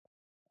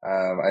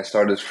I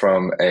started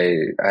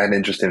I had an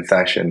interest in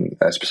fashion,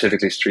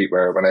 specifically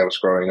streetwear. When I was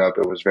growing up,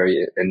 it was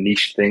very a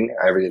niche thing.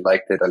 I really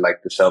liked it. I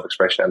liked the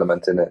self-expression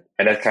element in it.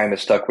 And that kind of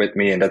stuck with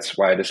me. And that's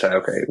why I decided,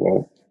 okay,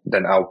 well,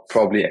 then I'll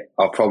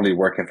probably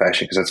work in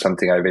fashion because that's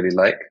something I really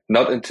like.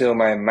 Not until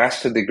my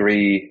master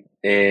degree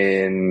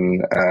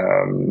in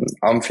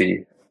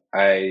Amphi,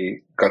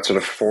 I got sort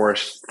of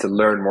forced to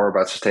learn more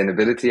about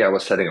sustainability. I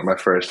was setting up my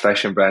first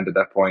fashion brand at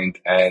that point,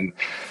 and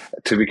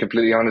to be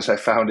completely honest, I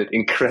found it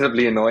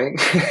incredibly annoying.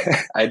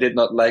 I did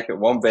not like it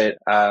one bit,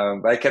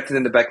 but I kept it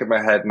in the back of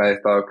my head, and I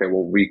thought, okay,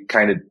 well,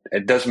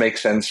 it does make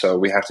sense, so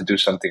we have to do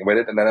something with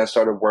it. And then I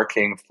started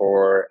working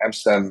for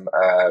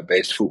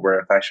Amsterdam-based footwear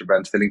and fashion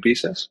brand Filling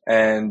Pieces,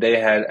 and they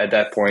had at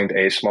that point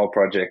a small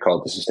project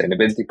called the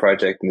Sustainability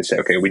Project, and they said,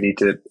 okay, we need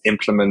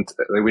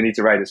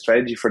to write a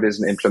strategy for this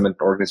and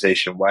implement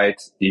organization-wide.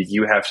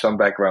 You have some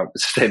background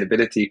with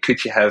sustainability.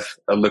 Could you have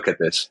a look at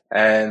this?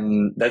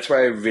 And that's where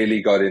I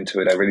really got into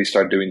it. I really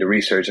started doing the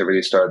research. I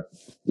really started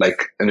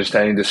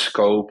understanding the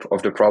scope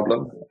of the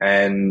problem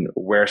and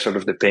where sort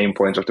of the pain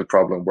points of the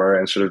problem were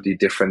and sort of the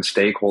different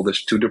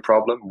stakeholders to the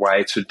problem, why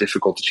it's so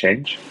difficult to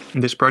change.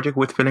 This project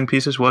with Filling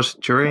Pieces was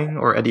during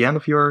or at the end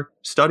of your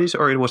studies,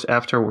 or it was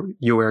after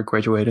you were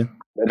graduated?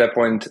 At that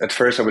point, at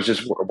first, I was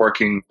just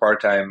working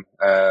part-time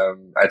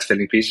at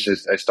Filling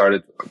Pieces.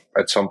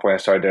 At some point, I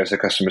started there as a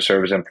customer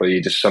service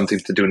employee, just something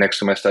to do next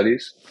to my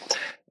studies.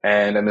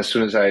 And then as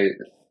soon as I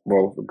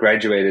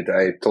graduated,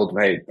 I told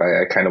them, hey,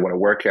 I kind of want to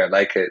work here. I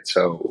like it.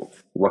 So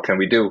what can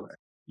we do?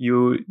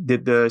 You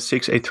did the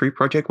 683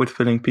 project with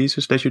Filling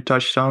Pieces that you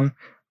touched on.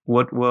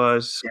 What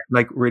was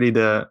really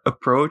the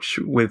approach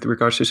with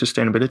regards to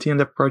sustainability in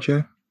that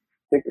project?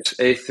 I think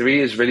A3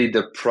 is really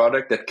the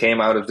product that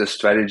came out of the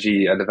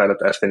strategy I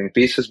developed as Filling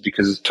Pieces,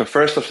 because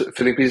first off,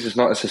 Filling Pieces is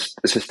not a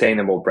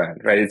sustainable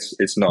brand, right?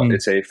 It's not.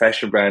 It's a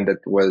fashion brand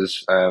that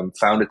was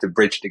founded to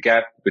bridge the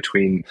gap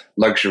between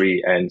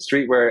luxury and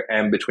streetwear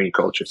and between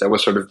cultures. That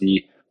was sort of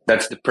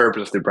that's the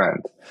purpose of the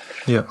brand.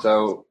 Yeah.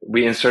 So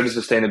we inserted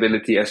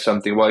sustainability as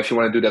something, well, if you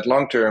want to do that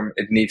long term,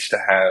 it needs to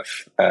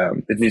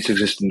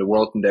exist in the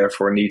world, and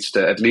therefore needs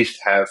to at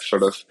least have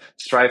sort of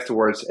strive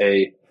towards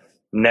a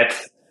net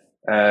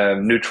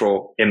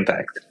neutral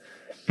impact.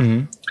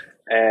 Mm-hmm.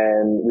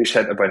 And we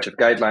set a bunch of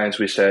guidelines.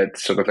 We set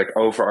sort of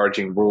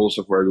overarching rules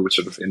of where we would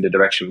sort of in the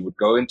direction we would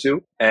go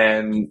into.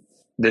 And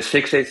the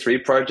 683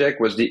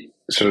 project was the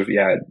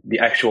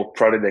actual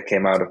product that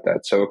came out of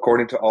that. So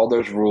according to all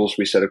those rules,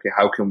 we said, okay,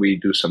 how can we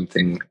do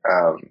something?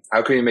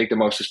 How can we make the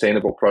most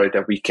sustainable product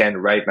that we can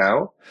right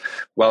now,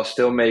 while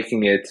still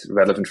making it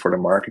relevant for the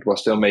market, while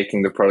still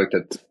making the product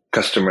that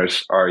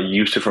customers are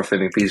used to from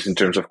Filling Pieces in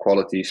terms of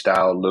quality,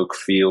 style, look,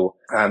 feel.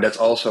 That's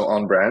also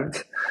on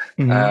brand.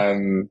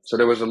 Mm-hmm. So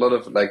there was a lot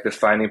of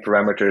defining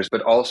parameters,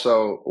 but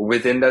also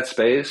within that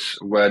space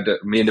where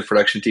me and the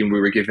production team, we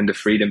were given the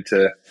freedom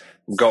to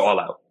go all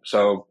out.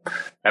 So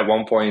at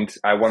one point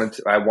I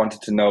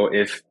wanted to know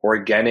if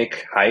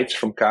organic hides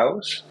from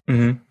cows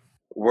mm-hmm.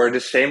 were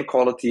the same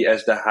quality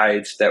as the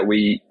hides that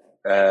we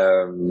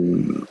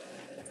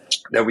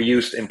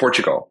used in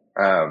Portugal.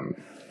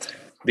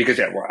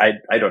 Because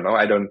I don't know,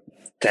 I don't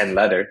tan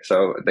leather,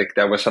 so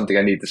that was something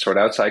I needed to sort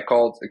out. So I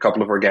called a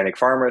couple of organic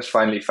farmers,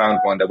 finally found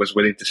one that was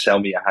willing to sell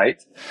me a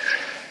hide,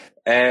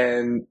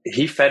 and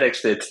he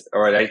FedExed it,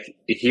 or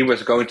he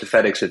was going to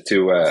FedEx it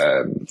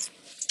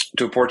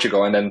to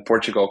Portugal, and then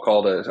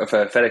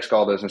FedEx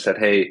called us and said,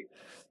 hey,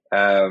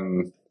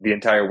 the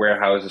entire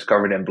warehouse is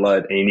covered in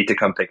blood and you need to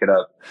come pick it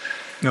up.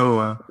 Oh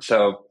wow.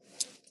 So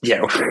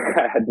yeah,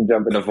 I had to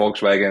jump in a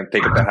Volkswagen,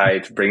 pick up the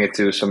hide, bring it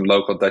to some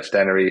local Dutch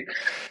tannery.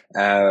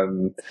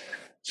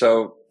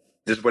 So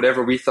just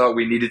whatever we thought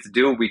we needed to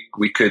do,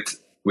 we could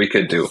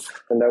do.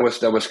 And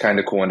that was kind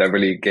of cool. And that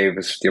really gave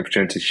us the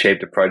opportunity to shape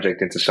the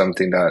project into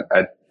something that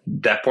at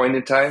that point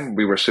in time,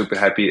 we were super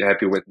happy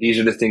with. These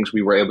are the things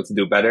we were able to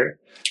do better.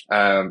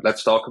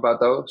 Let's talk about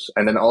those.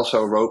 And then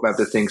also roadmap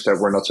the things that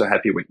we're not so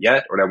happy with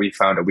yet, or that we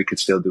found that we could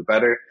still do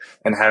better,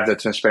 and have the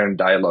transparent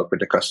dialogue with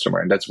the customer.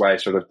 And that's why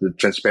sort of the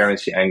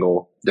transparency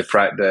angle,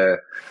 the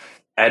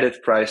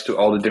added price to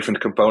all the different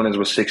components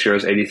was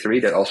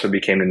 €6.83. That also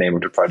became the name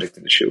of the project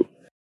in the shoe.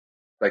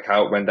 Like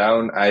how it went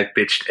down, I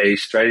pitched a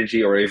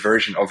strategy or a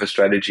version of a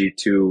strategy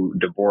to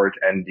the board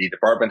and the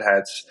department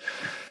heads.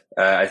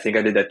 I think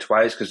I did that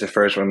twice, because the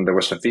first one, there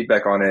was some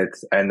feedback on it.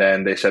 And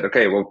then they said,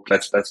 okay, well,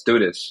 let's do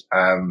this.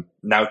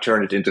 Now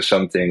turn it into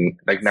something,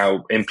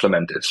 now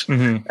implement this.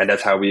 Mm-hmm. And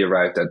that's how we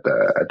arrived at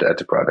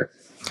the product.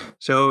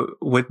 So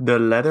with the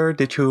leather,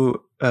 did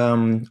you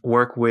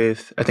work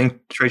with, I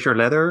think, Treasure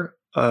Leather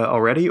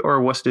already, or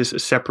was this a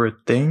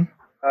separate thing?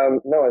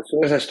 No, as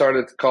soon as I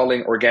started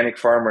calling organic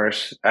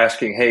farmers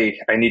asking, hey,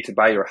 I need to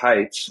buy your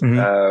hides,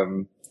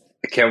 mm-hmm.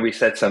 Can we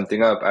set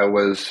something up? I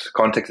was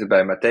contacted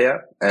by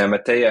Mattea, and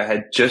Mattea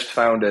had just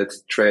founded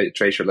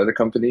Treasure Leather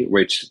Company,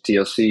 which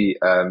TLC,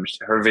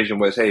 her vision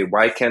was, hey,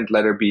 why can't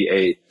leather be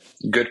a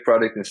good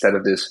product instead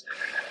of this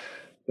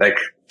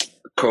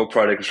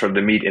co-products from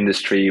the meat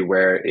industry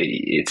where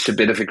it's a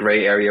bit of a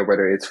gray area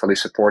whether it's fully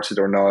supported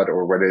or not,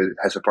 or whether it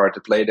has a part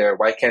to play there.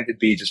 Why can't it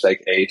be just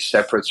like a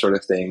separate sort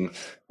of thing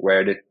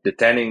where the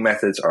tanning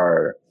methods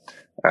are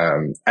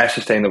as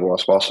sustainable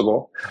as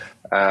possible?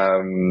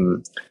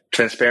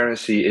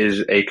 Transparency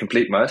is a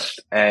complete must,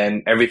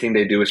 and everything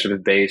they do is sort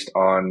of based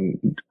on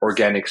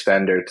organic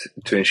standard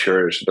to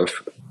ensure sort of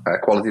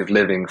quality of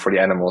living for the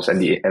animals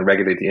and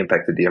regulate the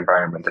impact of the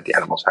environment that the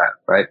animals have,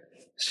 right?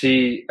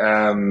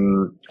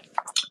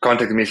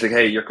 Contacted me, he's like,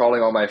 hey, you're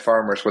calling all my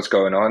farmers, what's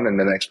going on? And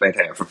then I explained,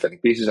 hey, I'm from Filling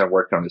Pieces, I'm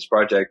working on this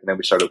project, and then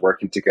we started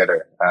working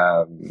together.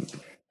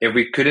 If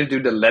we couldn't do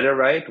the leather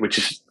right, which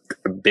is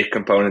a big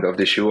component of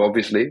the shoe,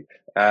 obviously,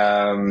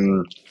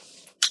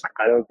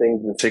 I don't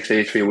think the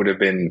 683 would have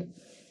been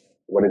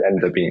what it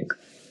ended up being.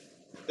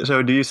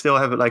 So do you still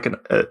have like a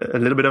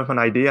little bit of an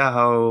idea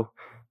how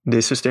the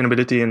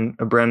sustainability in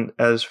a brand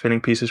as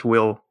Filling Pieces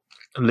will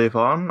live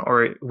on,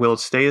 or will it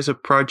stay as a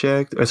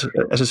project, as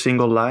a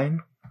single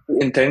line? The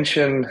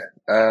intention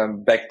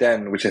back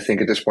then, which I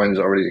think at this point is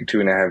already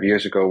 2.5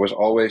 years ago, was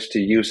always to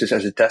use this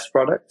as a test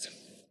product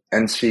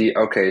and see,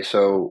 okay,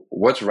 so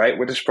what's right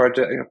with this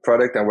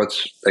product and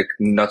what's like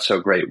not so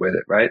great with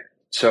it, right?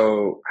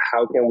 So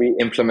how can we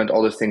implement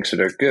all the things that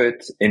are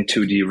good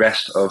into the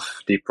rest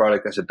of the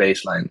product as a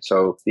baseline?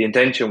 So the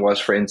intention was,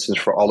 for instance,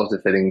 for all of the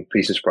Filling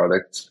Pieces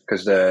products,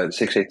 because the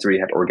 683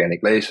 had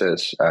organic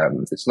laces.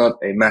 It's not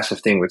a massive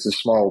thing, but it's a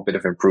small bit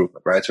of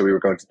improvement, right? So we were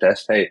going to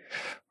test, hey,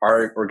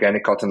 are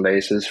organic cotton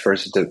laces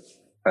versus the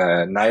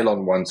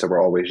nylon ones that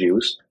were always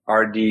used,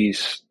 are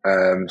these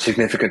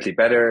significantly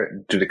better?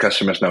 Do the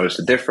customers notice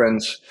the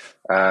difference?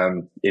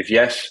 If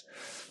yes,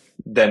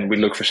 then we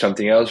look for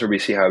something else, or we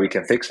see how we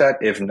can fix that.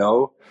 If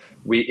no,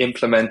 we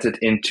implement it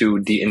into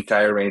the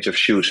entire range of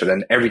shoes. So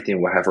then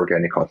everything will have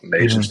organic cotton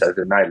lace instead of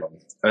the nylon,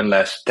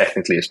 unless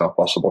technically it's not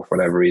possible for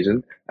whatever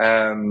reason.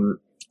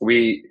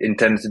 We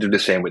intended to do the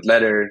same with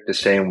leather, the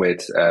same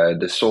with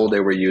the sole they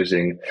were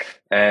using.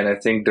 And I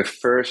think the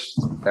first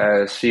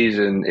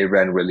season, it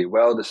ran really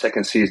well. The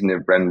second season,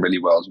 it ran really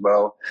well as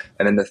well.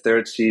 And then the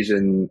third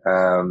season,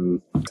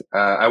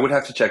 I would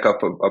have to check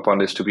up on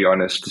this, to be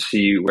honest, to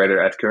see where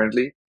they're at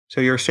currently. So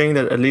you're saying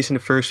that at least in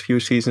the first few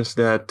seasons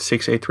that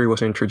 683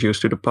 was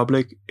introduced to the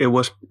public, it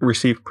was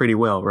received pretty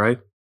well, right?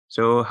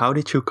 So how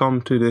did you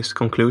come to this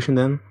conclusion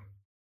then?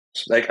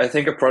 Like, I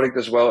think a product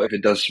does well if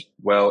it does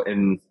well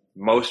in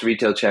most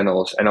retail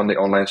channels and on the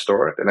online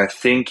store. And I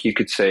think you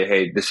could say,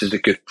 hey, this is a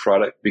good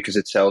product because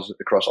it sells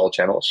across all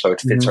channels. So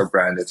it fits our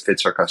brand, it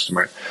fits our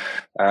customer.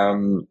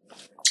 And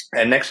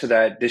next to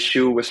that, this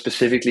shoe was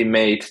specifically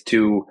made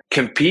to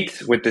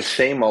compete with the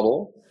same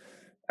model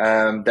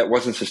that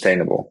wasn't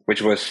sustainable,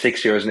 which was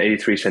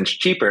 €6.83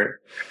 cheaper.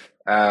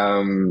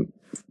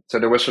 So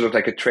there was sort of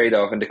like a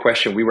trade-off. And the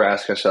question we were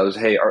asking ourselves,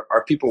 hey,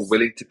 are people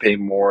willing to pay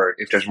more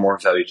if there's more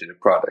value to the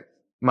product?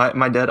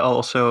 My dad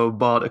also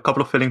bought a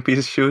couple of Filling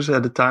Pieces shoes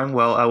at the time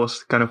while I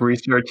was kind of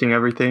researching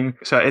everything.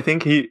 So I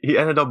think he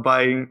ended up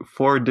buying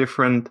 4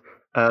 different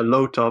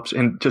low tops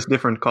in just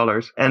different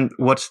colors. And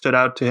what stood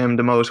out to him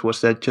the most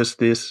was that just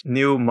this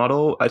new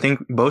model, I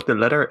think both the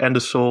leather and the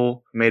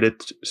sole made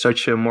it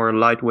such a more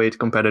lightweight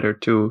competitor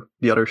to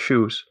the other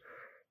shoes.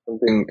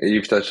 Something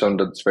you've touched on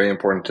that's very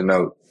important to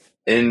note.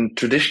 In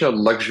traditional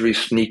luxury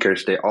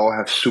sneakers, they all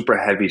have super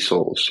heavy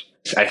soles.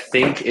 I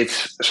think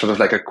it's sort of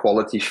like a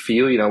quality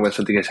feel. You know, when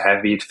something is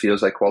heavy, it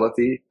feels like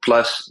quality.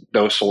 Plus,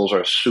 those soles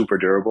are super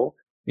durable.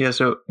 Yeah,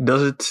 so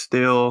does it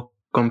still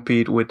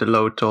compete with the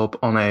low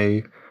top on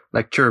a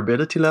like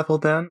durability level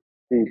then?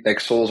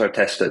 Like, soles are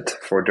tested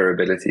for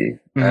durability.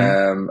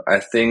 I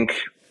think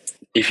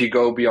if you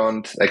go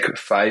beyond like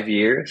 5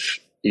 years,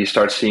 you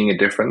start seeing a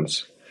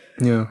difference.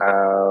 Yeah.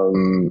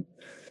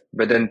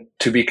 But then,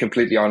 to be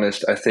completely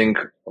honest, I think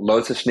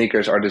loads of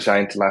sneakers are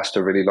designed to last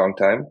a really long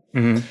time.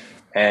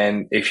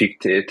 And if you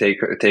take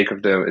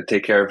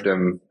care of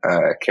them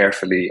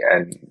carefully,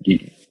 and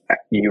you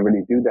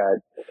really do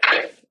that,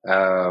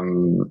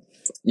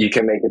 you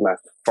can make it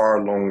last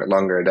far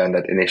longer than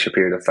that initial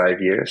period of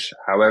 5 years.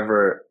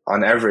 However,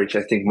 on average,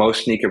 I think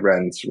most sneaker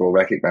brands will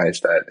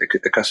recognize that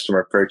a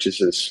customer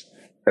purchases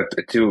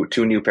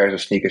two new pairs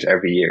of sneakers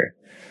every year.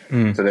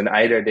 So then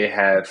either they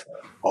have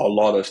a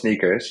lot of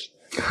sneakers,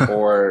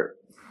 or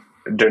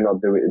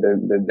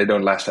they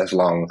don't last as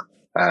long,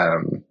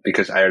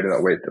 because either they're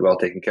not well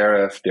taken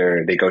care of,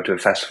 they go to a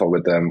festival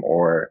with them,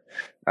 or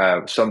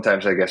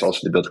sometimes I guess also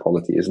the build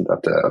quality isn't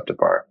up to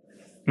par.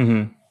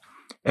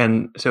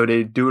 And so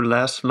they do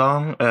last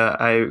long.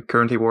 I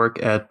currently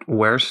work at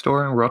Wear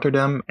Store in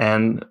Rotterdam.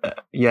 And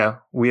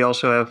we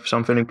also have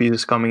some Filling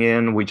Pieces coming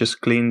in. We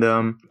just clean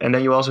them. And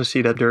then you also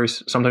see that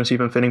there's sometimes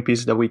even Filling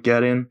Pieces that we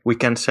get in. We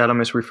can sell them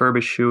as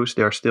refurbished shoes.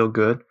 They are still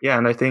good. Yeah,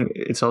 and I think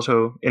it's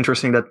also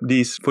interesting that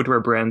these footwear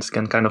brands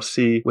can kind of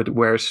see with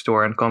Wear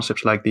Store and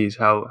concepts like these,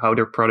 how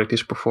their product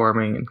is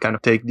performing, and kind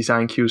of take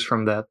design cues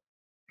from that.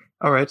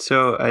 All right.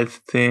 So I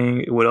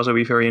think it would also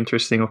be very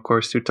interesting, of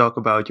course, to talk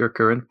about your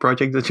current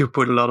project that you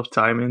put a lot of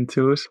time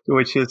into,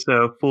 which is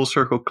Full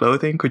Circle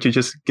Clothing. Could you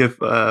just give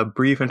a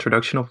brief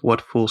introduction of what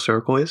Full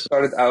Circle is?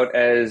 Started out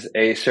as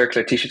a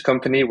circular t-shirt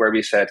company where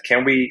we said,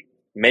 can we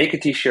make a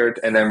t-shirt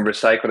and then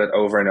recycle it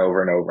over and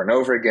over and over and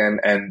over again?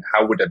 And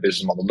how would that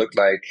business model look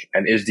like?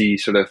 And is the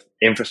sort of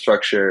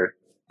infrastructure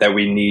that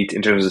we need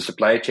in terms of the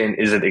supply chain,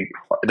 does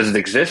it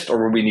exist,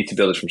 or will we need to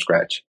build it from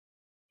scratch?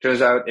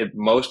 Turns out it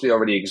mostly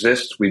already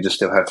exists. We just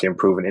still have to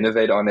improve and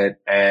innovate on it.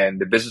 And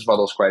the business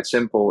model is quite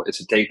simple. It's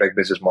a take-back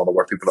business model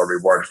where people are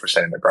rewarded for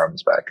sending their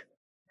garments back.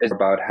 It's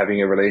about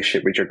having a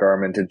relationship with your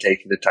garment and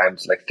taking the time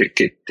to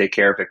take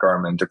care of the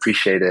garment,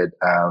 appreciate it,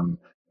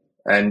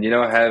 and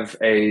have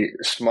a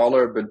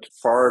smaller but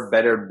far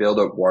better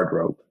build-up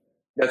wardrobe.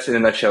 That's in a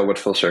nutshell what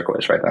Full Circle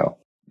is right now.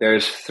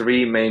 There's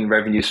three main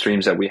revenue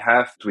streams that we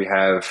have. We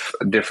have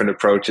different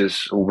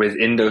approaches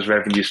within those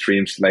revenue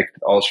streams, like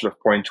all sort of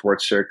point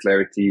towards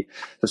circularity,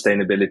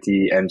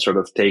 sustainability, and sort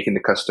of taking the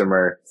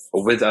customer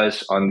with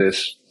us on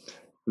this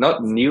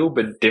not new,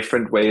 but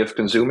different way of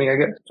consuming, I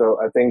guess. So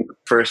I think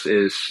first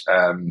is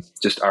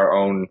just our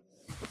own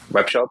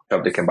web shop.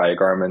 They can buy a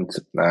garment.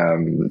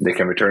 They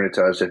can return it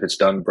to us if it's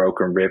done,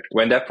 broken, ripped.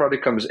 When that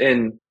product comes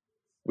in,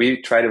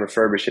 we try to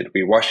refurbish it.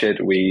 We wash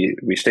it. We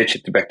stitch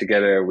it back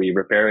together. We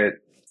repair it.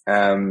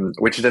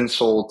 Which is then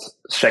sold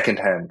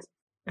secondhand.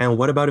 And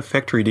what about the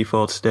factory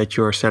defaults that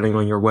you're selling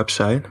on your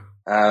website?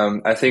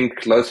 I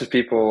think lots of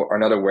people are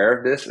not aware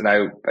of this,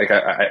 and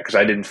because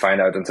I didn't find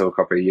out until a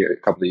couple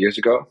of years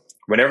ago.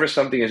 Whenever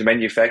something is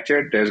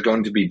manufactured, there's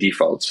going to be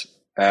defaults.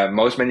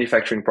 Most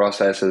manufacturing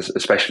processes,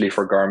 especially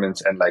for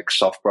garments and like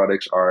soft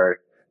products, are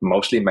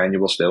mostly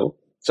manual still.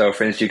 So,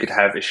 for instance, you could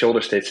have a shoulder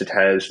stitch that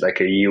has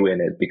like a U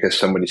in it because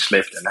somebody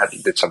slipped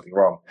and did something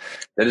wrong.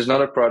 That is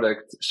not a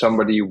product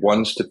somebody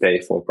wants to pay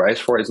full price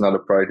for. It's not a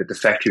product that the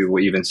factory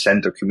will even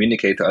send or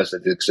communicate to us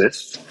that it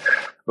exists.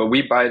 But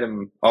we buy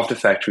them off the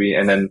factory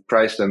and then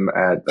price them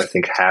at, I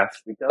think,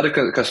 half. We tell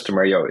the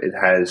customer, it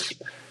has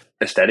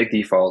aesthetic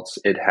defaults.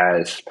 It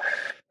has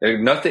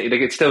nothing,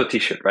 like it's still a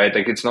t-shirt, right?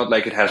 Like it's not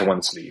like it has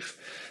one sleeve.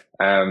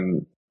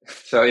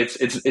 So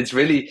it's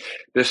really,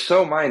 they're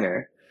so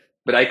minor.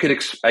 But I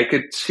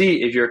could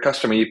see if you're a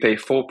customer, you pay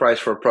full price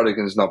for a product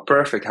and it's not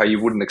perfect, how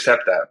you wouldn't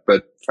accept that.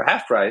 But for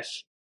half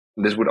price,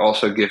 this would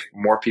also give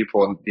more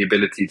people the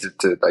ability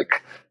to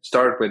like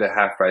start with a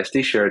half price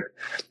t-shirt.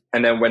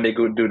 And then when they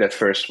go do that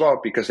first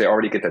swap, because they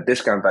already get that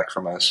discount back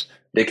from us,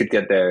 they could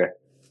get their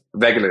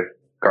regular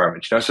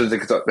garment. So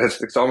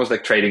it's almost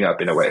like trading up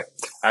in a way.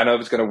 I don't know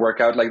if it's going to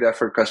work out like that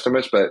for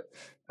customers, but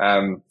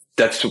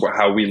that's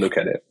how we look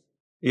at it.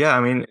 Yeah,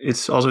 I mean,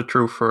 it's also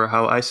true for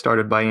how I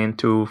started buying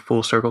into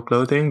Full Circle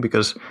Clothing,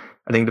 because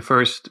I think the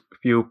first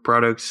few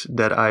products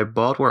that I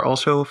bought were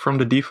also from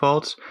the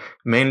defaults,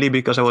 mainly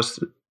because I was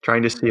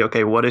trying to see,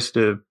 okay, what is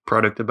the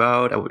product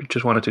about? I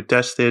just wanted to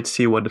test it,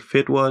 see what the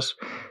fit was.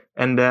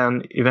 And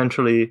then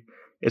eventually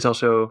it's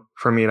also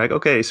for me like,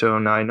 okay, so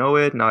now I know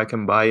it, now I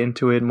can buy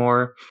into it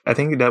more. I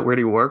think that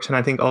really works. And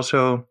I think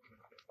also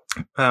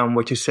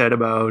what you said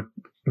about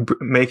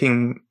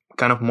making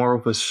kind of more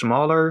of a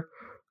smaller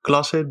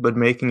closet, but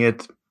making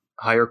it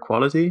higher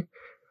quality.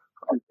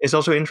 It's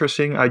also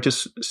interesting. I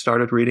just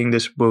started reading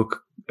this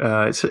book.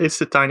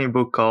 It's a tiny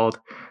book called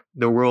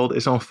 "The World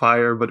Is on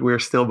Fire, but We're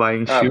Still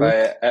Buying Shoes."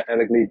 By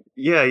Alec Lee.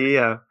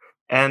 Yeah.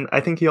 And I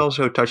think he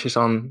also touches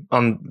on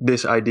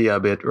this idea a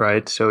bit,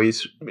 right? So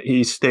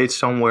he states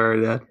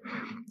somewhere that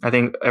I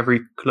think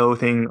every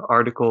clothing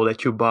article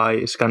that you buy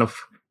is kind of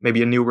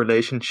maybe a new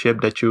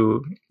relationship that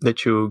you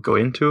go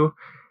into,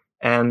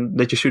 and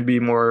that you should be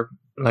more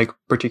like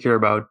particular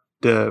about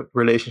the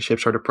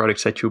relationships or the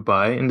products that you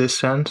buy in this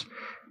sense.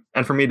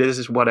 And for me, this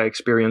is what I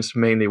experienced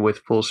mainly with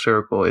Full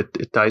Circle.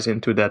 It ties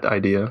into that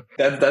idea.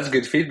 That's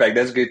good feedback.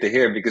 That's good to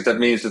hear, because that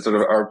means that sort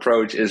of our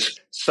approach is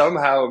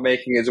somehow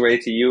making its way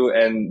to you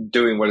and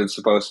doing what it's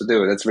supposed to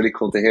do. That's really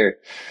cool to hear.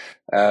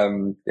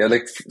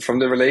 Like from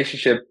the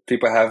relationship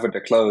people have with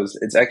their clothes,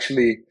 it's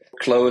actually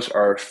clothes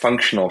are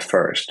functional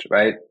first,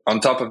 right?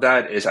 On top of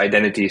that is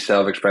identity,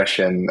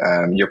 self-expression,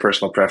 your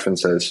personal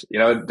preferences,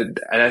 and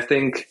I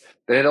think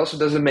that it also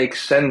doesn't make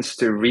sense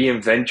to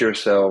reinvent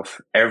yourself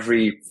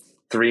every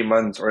 3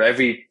 months or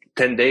every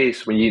 10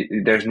 days when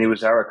there's new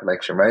Zara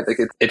collection, right? Like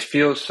it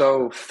feels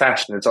so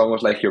fast, and it's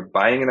almost like you're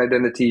buying an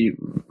identity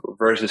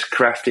versus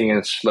crafting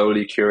and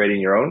slowly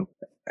curating your own.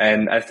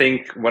 And I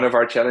think one of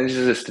our challenges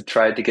is to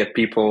try to get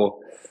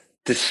people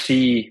to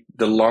see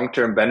the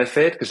long-term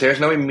benefit, because there's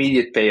no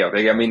immediate payoff.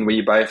 Like, I mean, when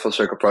you buy a Full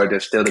Circle product,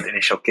 there's still that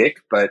initial kick,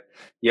 but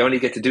you only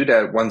get to do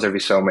that once every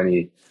so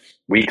many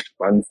weeks,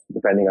 months,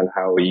 depending on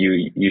how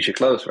you use your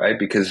clothes, right?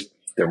 Because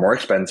they're more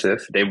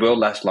expensive, they will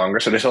last longer.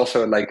 So there's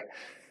also like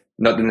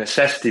not the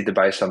necessity to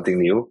buy something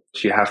new.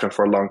 So you have them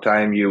for a long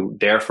time.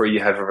 Therefore you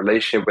have a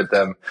relationship with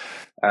them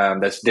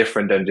that's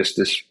different than just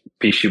this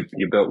piece you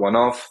built one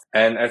off.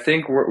 And I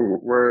think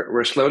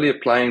we're slowly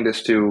applying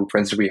this to, for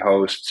instance, we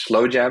host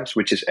Slow Jams,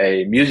 which is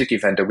a music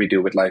event that we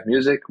do with live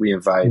music. We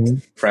invite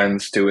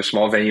friends to a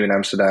small venue in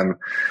Amsterdam,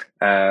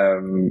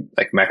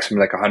 like maximum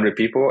like 100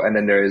 people. And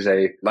then there is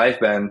a live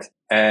band,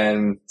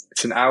 and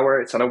it's an hour.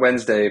 It's on a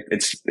Wednesday.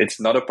 It's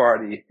not a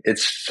party.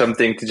 It's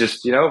something to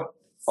just,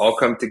 all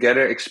come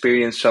together,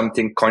 experience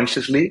something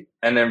consciously,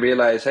 and then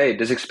realize, hey,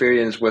 this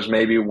experience was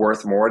maybe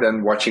worth more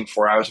than watching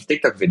 4 hours of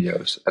TikTok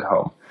videos at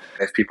home.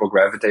 If people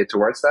gravitate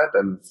towards that,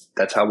 then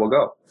that's how we'll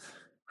go.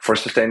 For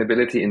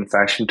sustainability in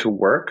fashion to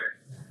work,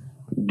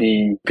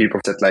 the people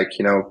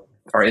that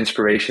are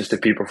inspirations to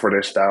people for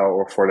their style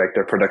or for like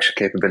their production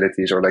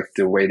capabilities or like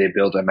the way they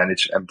build and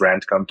manage and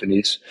brand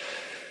companies,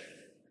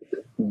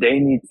 they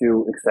need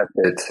to accept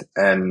it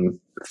and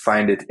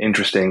find it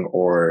interesting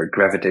or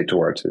gravitate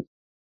towards it.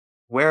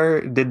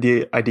 Where did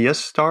the idea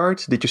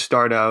start? Did you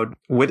start out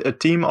with a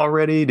team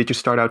already? Did you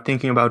start out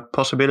thinking about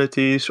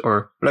possibilities,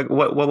 or like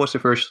what was the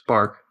first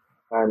spark?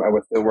 I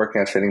was still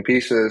working at Fitting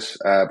Pieces,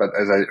 but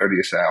as I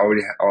earlier said,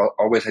 I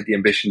always had the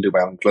ambition to do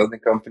my own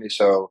clothing company.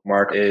 So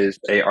Mark is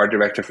a art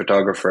director,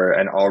 photographer,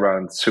 and all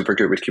around super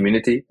good with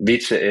community.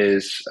 Wietse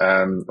is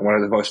one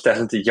of the most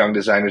talented young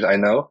designers I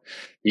know.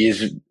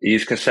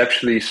 He's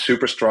conceptually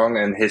super strong,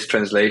 and his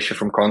translation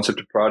from concept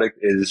to product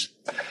is.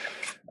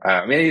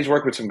 He's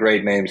worked with some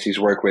great names. He's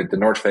worked with the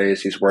North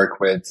Face. He's worked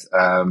with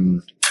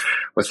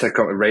what's that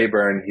called?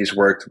 Rayburn. He's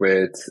worked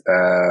with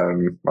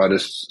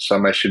there's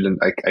some I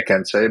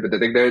can't say, but I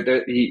think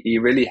he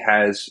really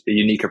has a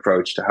unique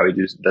approach to how he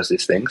does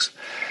these things.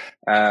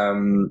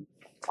 And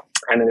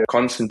then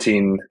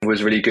Constantine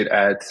was really good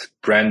at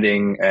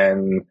branding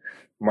and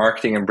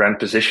marketing and brand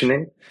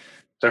positioning.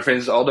 So, for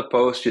instance, all the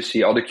posts you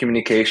see, all the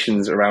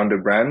communications around the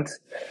brand,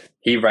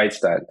 he writes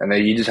that, and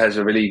he just has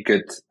a really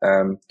good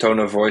tone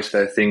of voice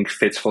that I think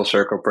fits full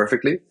circle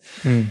perfectly.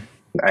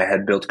 I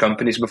had built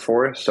companies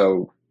before,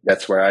 so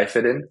that's where I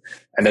fit in.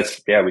 And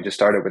we just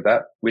started with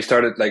that. We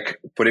started like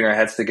putting our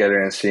heads together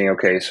and seeing,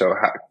 okay, so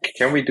how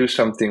can we do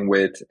something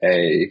with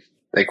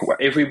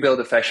if we build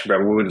a fashion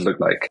brand, what would it look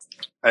like?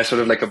 As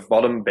sort of like a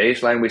bottom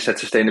baseline, we said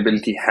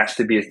sustainability has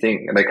to be a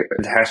thing. Like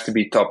it has to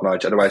be top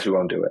notch, otherwise we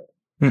won't do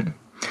it.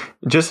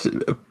 Just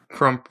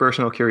from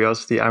personal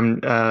curiosity, I'm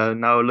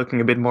now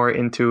looking a bit more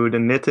into the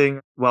knitting.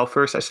 Well,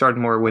 first I started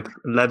more with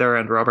leather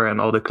and rubber and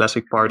all the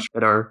classic parts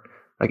that are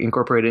like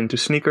incorporated into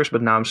sneakers,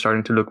 but now I'm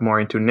starting to look more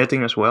into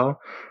knitting as well.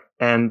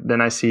 And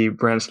then I see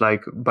brands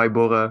like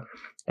Byborre,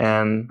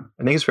 and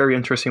I think it's very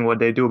interesting what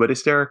they do. But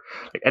is there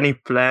like any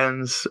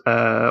plans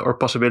or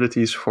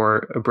possibilities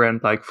for a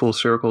brand like Full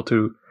Circle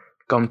to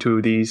come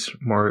to these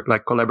more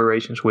like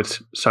collaborations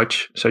with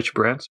such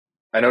brands?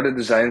 I know the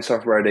design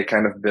software they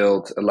kind of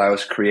build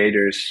allows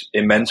creators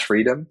immense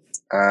freedom,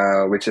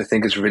 which I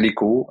think is really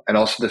cool. And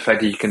also the fact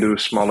that you can do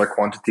smaller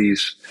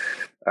quantities,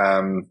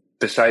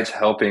 besides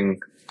helping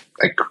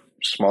like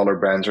smaller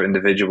brands or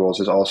individuals,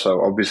 is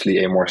also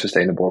obviously a more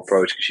sustainable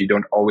approach because you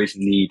don't always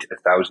need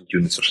 1,000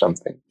 units or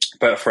something.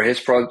 But for his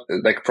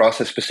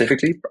process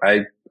specifically,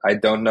 I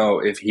don't know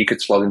if he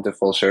could slot into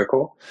Full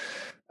Circle.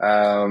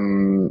 But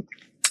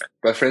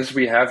for instance,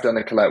 we have done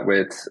a collab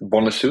with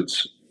Bonne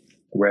Suits,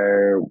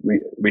 where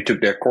we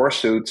took their core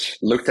suits,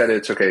 looked at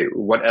it, okay,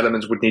 what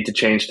elements would need to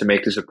change to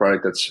make this a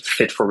product that's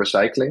fit for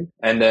recycling?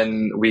 And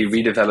then we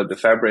redeveloped the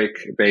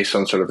fabric based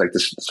on sort of like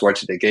the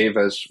swatch that they gave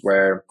us,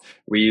 where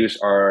we use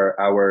our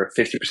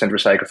 50%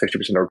 recycled,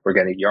 50%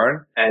 organic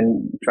yarn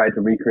and try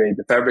to recreate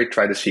the fabric,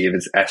 try to see if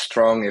it's as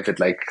strong, if it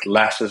like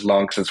lasts as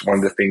long, because it's one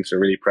of the things we're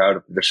really proud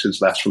of. Their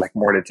suits last for like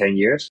more than 10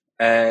 years.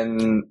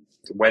 And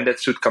when that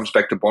suit comes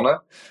back to Bonne,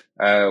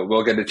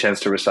 we'll get a chance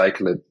to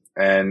recycle it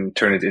and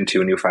turn it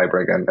into a new fiber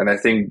again. And I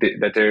think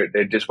that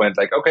they just went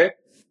like, okay,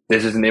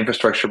 this is an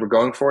infrastructure we're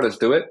going for, let's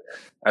do it.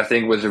 I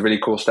think it was a really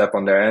cool step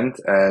on their end,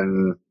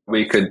 and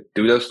we could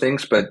do those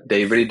things, but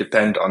they really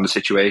depend on the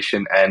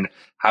situation and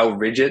how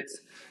rigid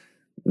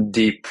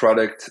the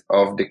product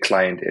of the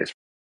client is.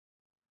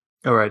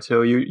 All right,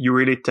 so you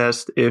really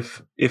test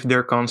if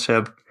their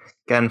concept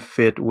can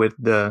fit with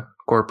the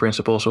core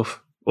principles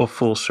of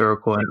Full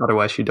Circle, and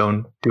otherwise you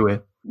don't do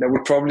it. There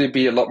would probably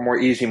be a lot more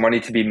easy money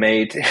to be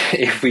made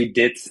if we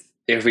did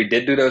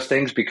do those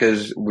things,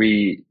 because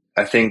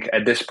I think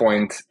at this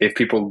point, if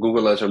people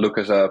Google us or look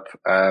us up,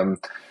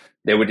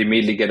 they would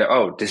immediately get,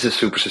 oh, this is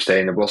super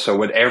sustainable. So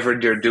whatever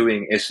they're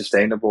doing is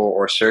sustainable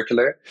or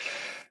circular.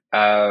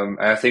 And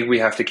I think we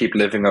have to keep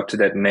living up to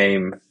that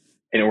name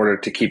in order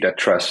to keep that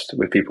trust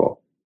with people.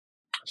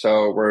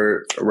 So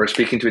we're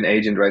speaking to an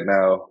agent right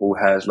now who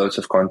has loads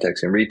of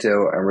contacts in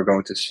retail, and we're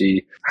going to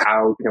see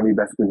how can we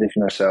best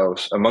position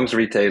ourselves amongst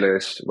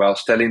retailers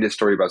whilst telling this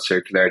story about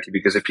circularity.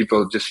 Because if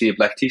people just see a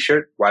black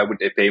t-shirt, why would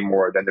they pay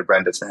more than the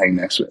brand that's hanging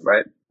next to it,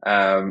 right?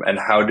 And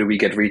how do we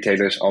get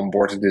retailers on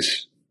board with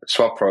this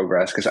swap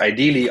progress? Because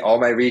ideally, all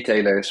my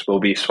retailers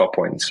will be swap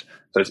points.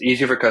 So it's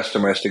easy for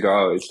customers to go,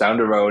 oh, it's down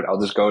the road.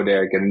 I'll just go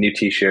there, get a new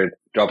t-shirt,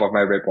 drop off my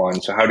rip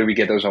one. So how do we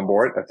get those on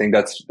board? I think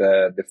that's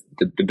the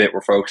bit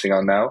we're focusing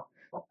on now.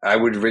 I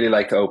would really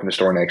like to open a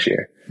store next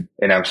year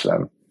in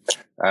Amsterdam.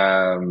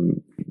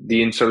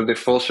 The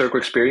full circle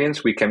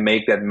experience, we can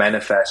make that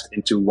manifest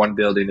into one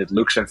building that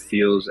looks and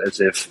feels as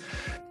if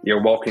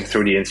you're walking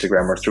through the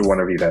Instagram or through one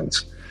of the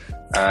events.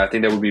 I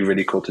think that would be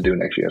really cool to do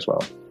next year as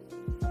well.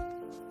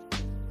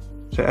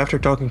 So after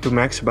talking to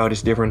Max about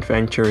his different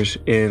ventures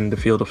in the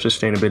field of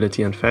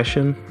sustainability and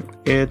fashion,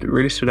 it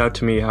really stood out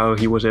to me how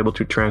he was able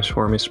to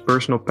transform his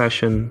personal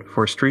passion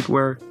for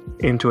streetwear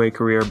into a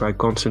career by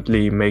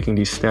constantly making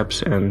these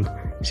steps and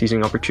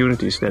seizing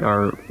opportunities that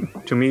are,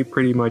 to me,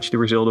 pretty much the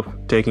result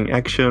of taking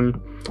action,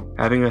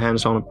 having a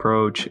hands-on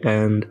approach,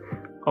 and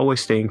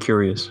always staying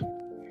curious.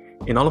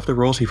 In all of the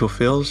roles he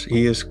fulfills,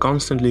 he is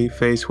constantly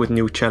faced with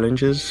new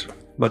challenges,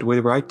 but with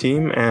the right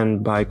team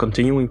and by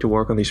continuing to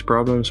work on these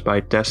problems, by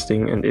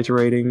testing and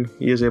iterating,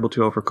 he is able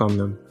to overcome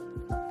them.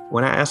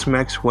 When I asked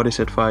Max what his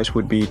advice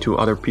would be to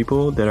other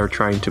people that are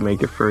trying to make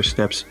their first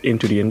steps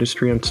into the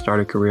industry and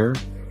start a career,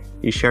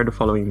 he shared the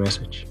following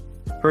message.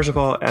 First of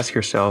all, ask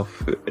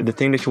yourself, the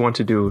thing that you want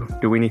to do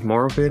we need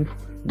more of it?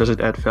 Does it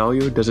add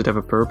value? Does it have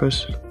a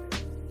purpose?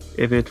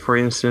 If it, for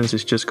instance,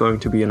 is just going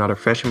to be another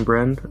fashion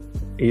brand,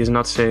 he is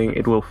not saying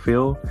it will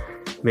fail.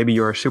 Maybe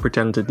you're a super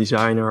talented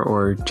designer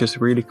or just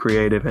really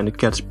creative and it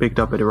gets picked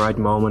up at the right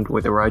moment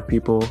with the right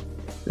people,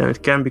 then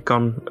it can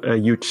become a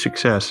huge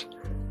success.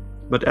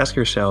 But ask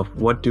yourself,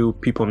 what do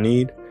people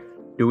need?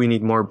 Do we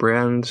need more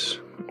brands?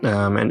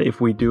 And if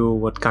we do,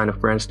 what kind of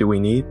brands do we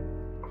need?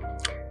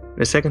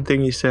 The second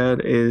thing he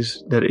said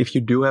is that if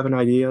you do have an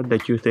idea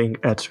that you think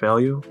adds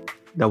value,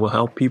 that will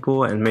help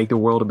people and make the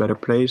world a better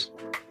place,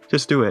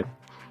 just do it.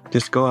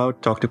 Just go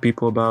out, talk to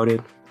people about it,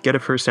 get a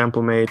first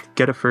sample made,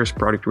 get a first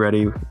product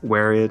ready,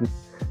 wear it,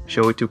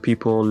 show it to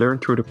people, learn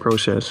through the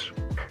process.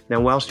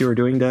 Then whilst you're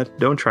doing that,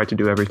 don't try to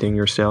do everything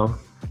yourself.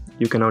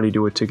 You can only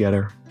do it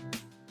together.